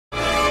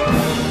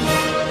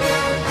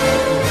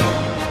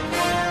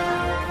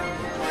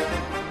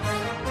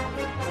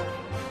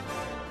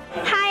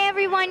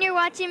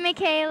watching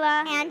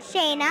Mikayla and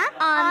Shayna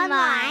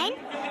online.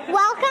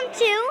 Welcome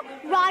to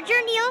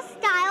Roger Neal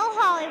Style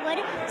Hollywood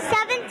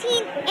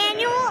 17th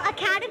Annual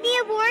Academy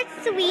Awards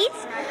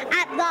Suites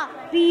at the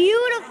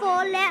beautiful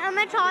Le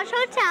Hermitage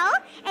Hotel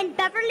in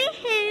Beverly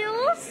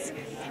Hills,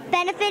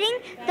 benefiting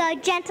the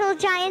Gentle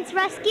Giants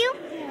Rescue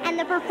and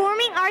the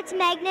Performing Arts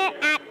Magnet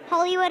at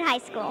Hollywood High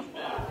School.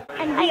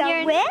 And we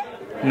are with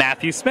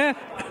Matthew Smith.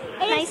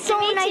 It's so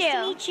nice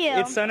to meet you.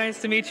 It's so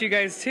nice to meet you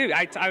guys too.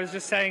 I was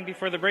just saying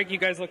before the break, you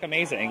guys look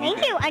amazing.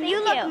 Thank you, and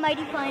you look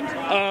mighty fine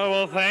today. Oh,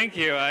 well, thank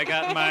you. I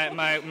got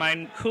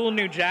my cool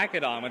new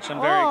jacket on, which I'm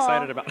very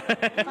excited about.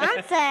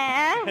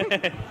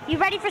 Fancy. You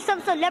ready for some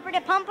celebrity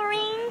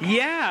pampering?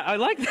 Yeah, I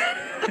like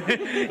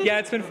that. Yeah,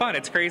 it's been fun.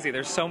 It's crazy.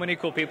 There's so many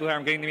cool people here.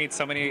 I'm getting to meet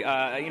so many,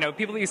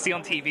 people that you see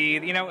on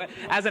TV. You know,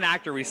 as an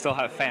actor, we still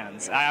have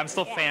fans. I'm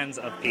still fans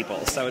of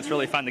people, so it's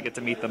really fun to get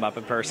to meet them up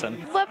in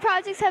person. What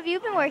projects have you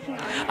been working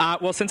on?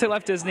 Well, since I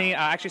left Disney,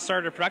 I actually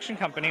started a production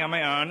company on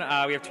my own.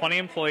 We have 20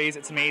 employees.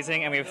 It's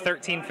amazing, and we have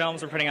 13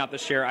 films we're putting out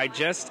this year. I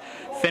just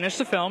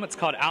finished a film. It's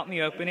called Out in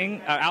the Open,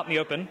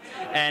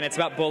 and it's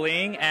about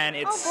bullying, and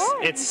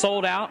it's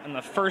sold out on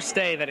the first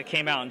day that it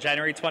came out on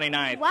January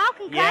 29th. Wow,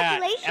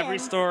 congratulations. Yeah, every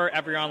store,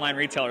 every online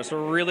retailer.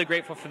 So we're really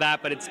grateful for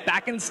that, but it's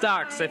back in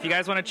stock. So if you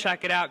guys want to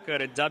check it out, go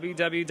to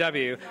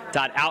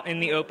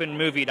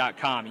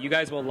www.outintheopenmovie.com. You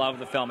guys will love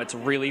the film. It's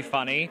really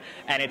funny,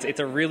 and it's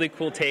a really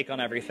cool take on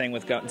everything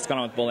that's going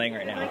on with bullying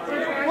right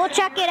now. We'll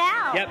check it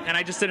out. Yep, and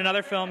I just did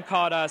another film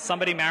called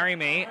Somebody Marry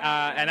Me,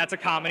 and that's a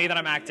comedy that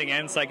I'm acting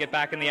in, so I get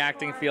back in the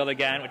acting field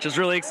again, which is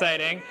really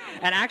exciting,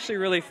 and actually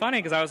really funny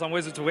because I was on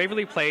Wizards of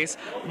Waverly Place.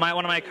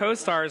 One of my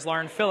co-stars,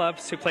 Lauren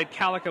Phillips, who played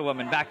Calico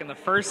Woman back in the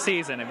first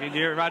season. Have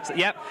you ever watched it?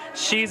 Yep,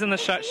 she's in the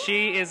show.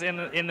 She is in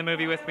the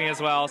movie with me as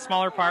well.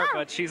 Smaller part,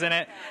 but she's in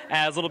it.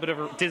 There's a little bit of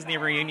a Disney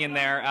reunion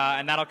there,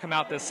 and that'll come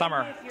out this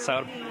summer.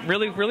 So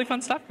really, really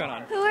fun stuff going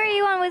on. Who are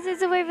you on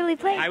Wizards of Waverly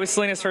Place? I was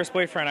Selena's first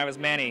boyfriend. I was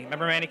Manny.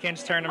 Remember Manny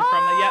Kinch turned him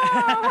from the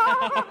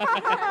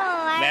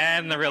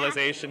Then the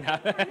realization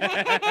happened.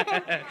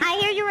 I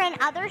hear you were in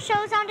other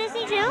shows on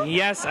Disney too?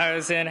 Yes, I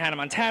was in Hannah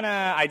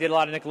Montana. I did a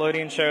lot of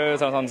Nickelodeon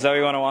shows. I was on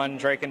Zoe 101,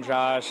 Drake and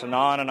Josh, and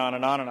on and on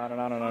and on and on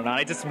and on and on.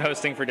 I did some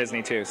hosting for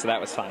Disney too, so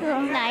that was fun.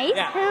 Nice.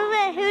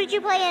 Yeah. Who did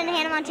you play in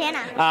Hannah Montana?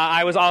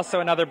 I was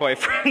also another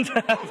boyfriend. You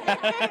got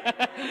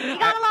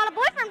a lot of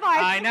boyfriend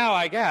parts. I know,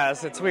 I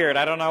guess. It's weird.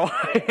 I don't know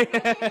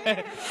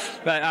why.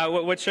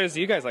 But what shows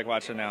do you guys like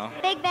watching now?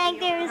 Big Bang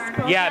Theory is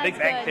cool. Yeah, Big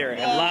Bang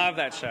Theory. I love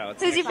that show.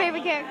 Who's your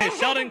favorite character?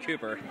 Sheldon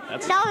Cooper.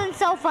 Sheldon's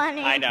so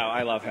funny. I know.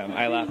 I love him.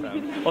 I love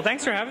him. Well,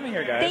 thanks for having me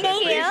here, guys.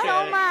 Thank you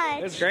so much.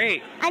 It was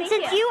great. And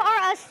since you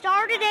are a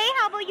star today,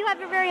 how about you have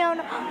your very own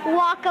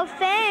Walk of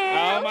Fame?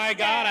 Oh my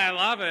God, I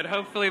love it.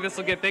 Hopefully this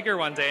will get bigger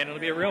one day and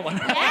it'll be a real one.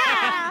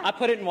 Yeah. I'll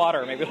put it in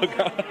water. Maybe it'll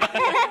grow.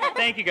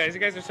 Thank you guys. You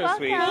guys are so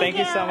sweet. Thank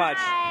you so much.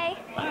 Bye.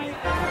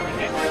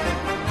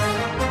 Bye.